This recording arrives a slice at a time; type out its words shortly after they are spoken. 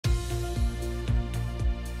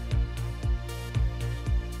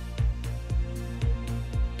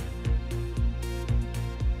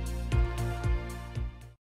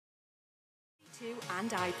2 and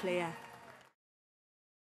iClear.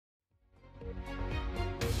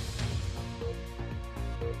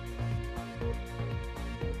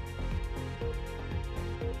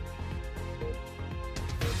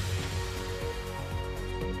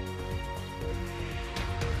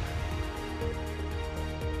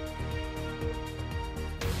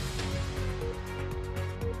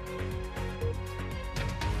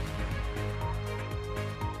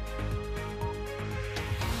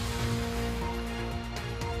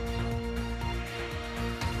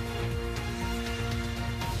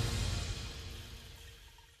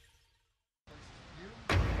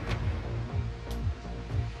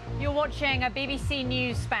 You're watching a BBC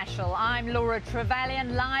News special. I'm Laura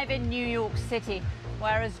Trevelyan, live in New York City,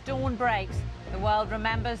 where as dawn breaks, the world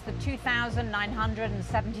remembers the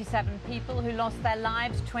 2,977 people who lost their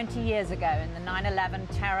lives 20 years ago in the 9/11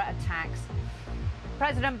 terror attacks.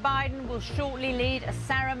 President Biden will shortly lead a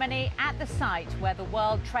ceremony at the site where the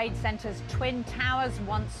World Trade Center's Twin Towers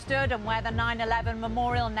once stood and where the 9/11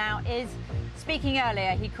 memorial now is. Speaking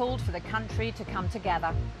earlier, he called for the country to come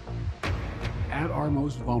together. At our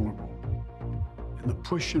most vulnerable, in the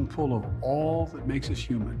push and pull of all that makes us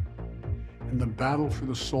human, in the battle for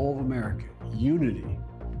the soul of America, unity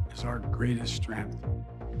is our greatest strength.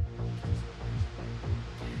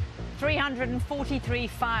 343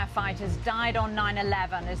 firefighters died on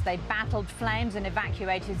 9/11 as they battled flames and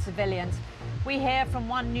evacuated civilians. We hear from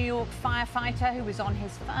one New York firefighter who was on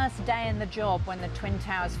his first day in the job when the Twin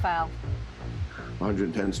Towers fell.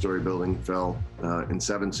 110-story building fell in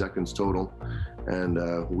 7 seconds total, and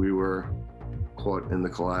we were caught in the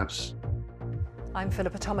collapse. I'm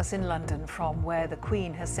Philippa Thomas in London, from where the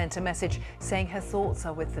Queen has sent a message saying her thoughts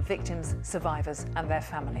are with the victims, survivors and their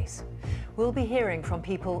families. We'll be hearing from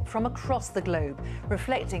people from across the globe,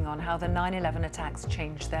 reflecting on how the 9/11 attacks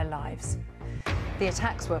changed their lives. The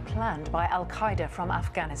attacks were planned by Al-Qaeda from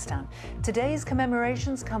Afghanistan. Today's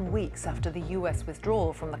commemorations come weeks after the US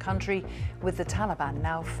withdrawal from the country, with the Taliban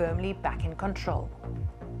now firmly back in control.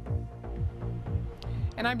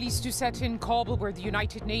 And I'm Lyse Doucet in Kabul, where the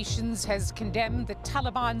United Nations has condemned the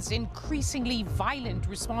Taliban's increasingly violent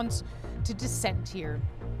response to dissent here.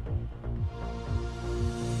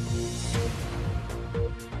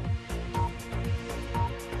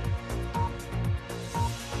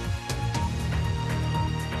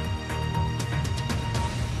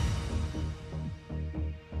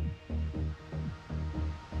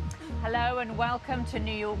 Hello and welcome to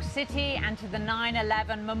New York City and to the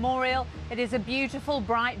 9/11 memorial. It is a beautiful,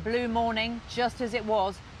 bright blue morning, just as it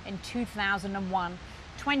was in 2001.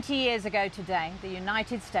 20 years ago today, the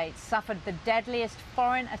United States suffered the deadliest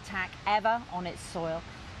foreign attack ever on its soil.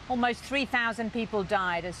 Almost 3,000 people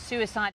died as suicide